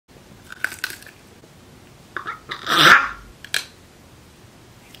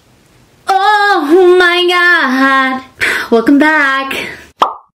Welcome back.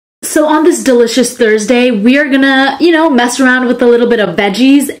 So on this delicious Thursday, we are gonna, mess around with a little bit of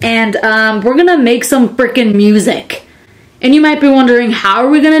veggies, and we're gonna make some freaking music. And you might be wondering, how are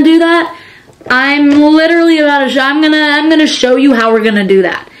we gonna do that? I'm literally about to I'm gonna show you how we're gonna do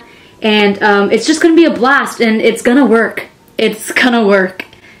that. And it's just gonna be a blast, and it's gonna work. It's gonna work.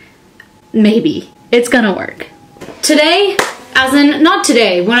 Maybe. It's gonna work. Today, as in, not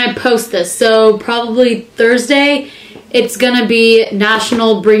today, when I post this, so probably Thursday, it's gonna be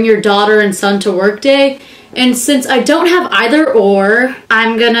National Bring Your Daughter and Son to Work Day. And since I don't have either or,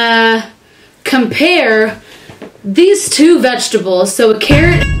 I'm gonna compare these two vegetables. So a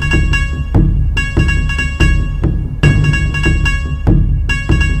carrot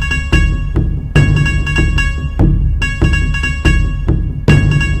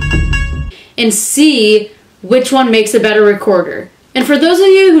and see which one makes a better recorder. And for those of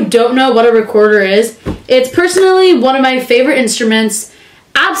you who don't know what a recorder is, it's personally one of my favorite instruments.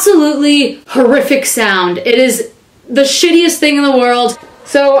 Absolutely horrific sound. It is the shittiest thing in the world.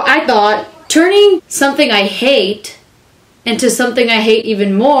 So I thought turning something I hate into something I hate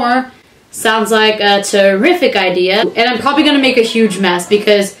even more sounds like a terrific idea. And I'm probably gonna make a huge mess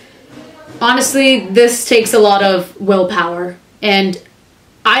because honestly, this takes a lot of willpower. And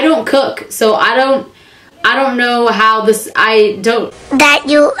I don't cook, so I don't know how this,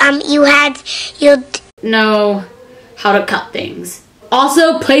 you know how to cut things.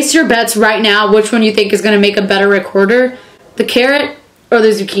 Also, place your bets right now which one you think is going to make a better recorder, the carrot or the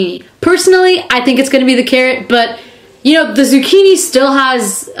zucchini. Personally, I think it's going to be the carrot, but the zucchini still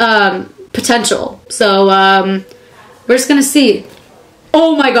has potential. So we're just going to see.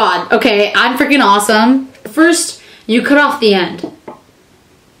 Oh my god, okay, I'm freaking awesome. First, you cut off the end.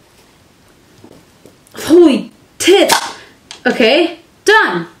 Holy tits! Okay,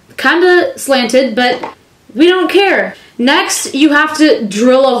 done. Kinda slanted, but we don't care. Next, you have to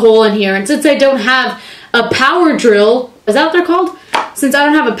drill a hole in here. And since I don't have a power drill, is that what they're called? Since I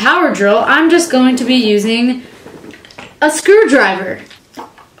don't have a power drill, I'm just going to be using a screwdriver.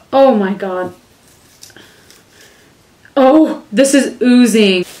 Oh my god. Oh, this is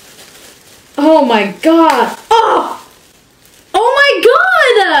oozing. Oh my god. Oh! Oh my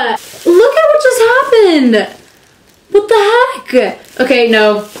god! Look at what just happened! What the heck? Okay,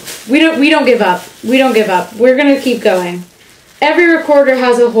 no. We don't give up. We don't give up. We're gonna keep going. Every recorder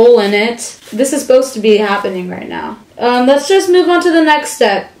has a hole in it. This is supposed to be happening right now. Let's just move on to the next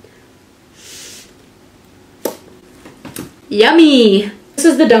step. Yummy! This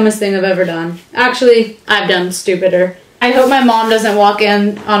is the dumbest thing I've ever done. Actually, I've done stupider. I hope my mom doesn't walk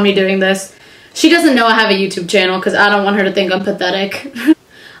in on me doing this. She doesn't know I have a YouTube channel because I don't want her to think I'm pathetic.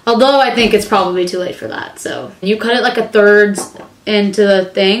 Although I think it's probably too late for that. So you cut it like a thirds into the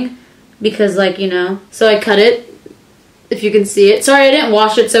thing because so I cut it, if you can see it. Sorry, I didn't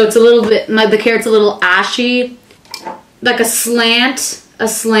wash it, so it's a little bit, the carrot's a little ashy. Like a slant.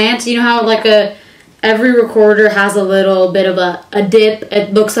 You know how every recorder has a little bit of a dip.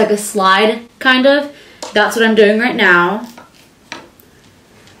 It looks like a slide, kind of. That's what I'm doing right now.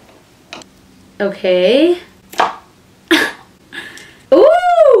 Okay.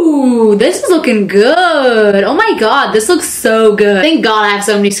 Ooh, this is looking good. Oh my god, this looks so good. Thank god I have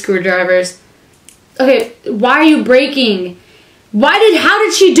so many screwdrivers. Okay, why are you breaking? How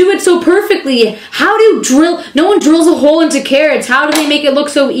did she do it so perfectly? How do you drill? No one drills a hole into carrots. How do they make it look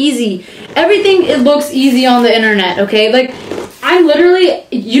so easy? Everything, it looks easy on the internet, okay? I'm literally,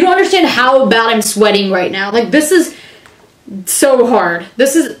 you don't understand how bad I'm sweating right now. This is so hard.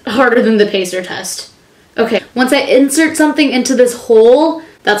 This is harder than the pacer test. Okay, once I insert something into this hole,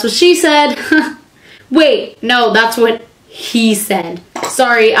 that's what she said. Wait, no, that's what he said.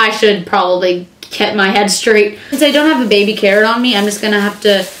 Sorry, I should probably get my head straight. Since I don't have a baby carrot on me, I'm just gonna have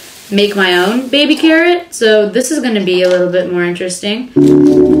to make my own baby carrot. So this is gonna be a little bit more interesting.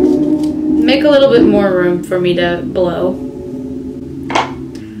 Make a little bit more room for me to blow.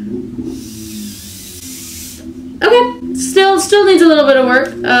 Okay, still needs a little bit of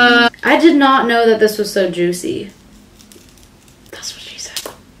work. I did not know that this was so juicy. That's what she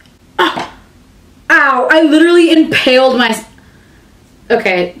said. Ah! Ow, I literally impaled my...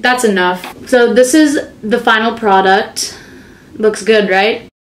 Okay, that's enough. So this is the final product. Looks good, right?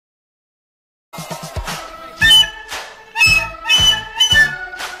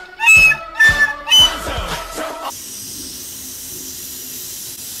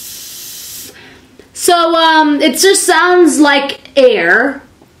 So, it just sounds like air.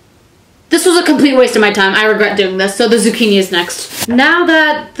 This was a complete waste of my time. I regret doing this. So the zucchini is next. Now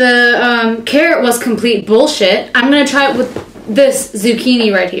that the carrot was complete bullshit, I'm gonna try it with this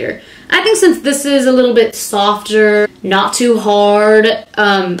zucchini right here. I think since this is a little bit softer, not too hard,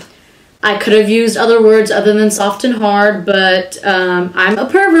 I could have used other words other than soft and hard, but I'm a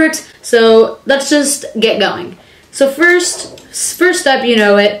pervert, so let's just get going. So first step, you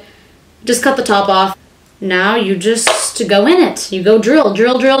know it, just cut the top off. Now you just go in it. You go drill,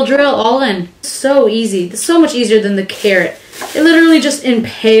 drill, drill, drill, all in. So easy. It's so much easier than the carrot. It literally just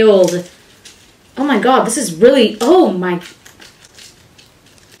impaled. Oh my god, this is really, oh my.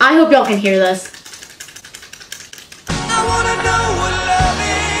 I hope y'all can hear this. I wanna know what love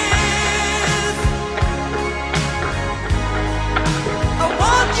is. I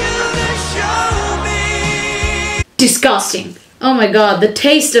want you to show me. Disgusting. Oh my god, the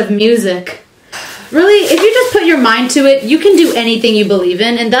taste of music. Really, if you just put your mind to it, you can do anything you believe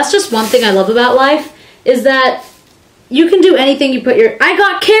in, and that's just one thing I love about life, is that you can do anything you put your... I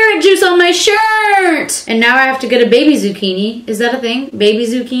got carrot juice on my shirt! And now I have to get a baby zucchini. Is that a thing? Baby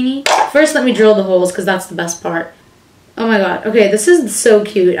zucchini? First, let me drill the holes, because that's the best part. Oh my god. Okay, this is so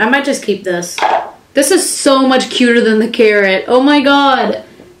cute. I might just keep this. This is so much cuter than the carrot. Oh my god.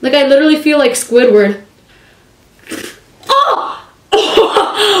 Like, I literally feel like Squidward. Oh!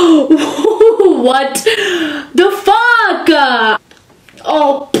 What the fuck?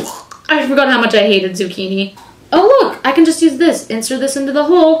 Oh, I forgot how much I hated zucchini. Oh look, I can just use this. Insert this into the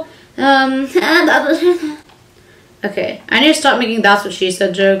hole. Okay, I need to stop making that's what she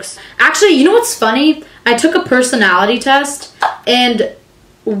said jokes. Actually, you know what's funny? I took a personality test, and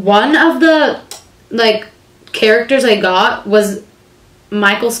one of the, like, characters I got was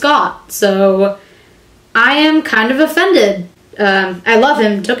Michael Scott. So, I am kind of offended. I love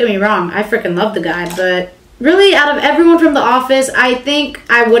him, don't get me wrong. I freaking love the guy, but really, out of everyone from The Office, I think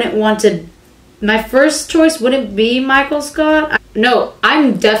I wouldn't want to... My first choice wouldn't be Michael Scott. No,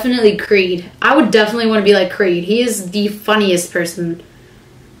 I'm definitely Creed. I would definitely want to be like Creed. He is the funniest person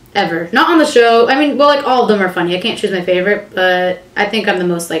ever. Not on the show. I mean, well, like, all of them are funny. I can't choose my favorite, but I think I'm the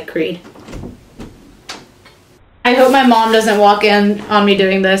most like Creed. I hope my mom doesn't walk in on me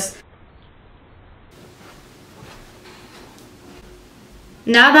doing this.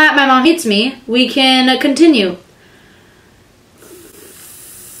 Now that my mom hates me, we can continue.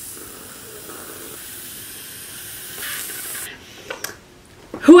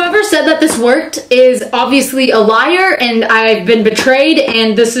 Whoever said that this worked is obviously a liar, and I've been betrayed,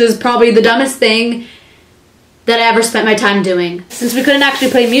 and this is probably the dumbest thing that I ever spent my time doing. Since we couldn't actually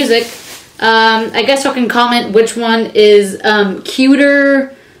play music, I guess y'all can comment which one is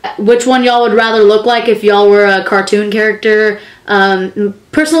cuter, which one y'all would rather look like if y'all were a cartoon character.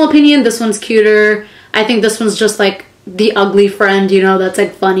 Personal opinion, this one's cuter. I think this one's just like the ugly friend, you know, that's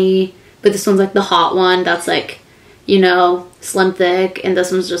like funny. But this one's like the hot one that's like, you know, slim thick. And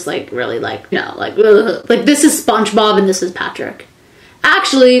this one's just like really like, no, like, ugh. Like this is SpongeBob and this is Patrick.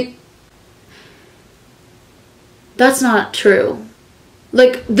 Actually, that's not true.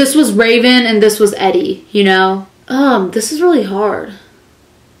 Like this was Raven and this was Eddie, you know? This is really hard.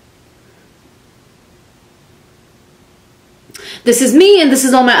 This is me, and this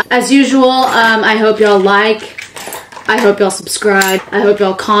is all my... As usual, I hope y'all like. I hope y'all subscribe. I hope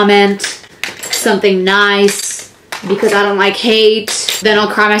y'all comment something nice, because I don't like hate. Then I'll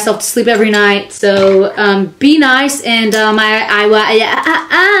cry myself to sleep every night. So, be nice, and I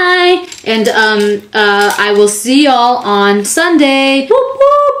will see y'all on Sunday. Woo, woo.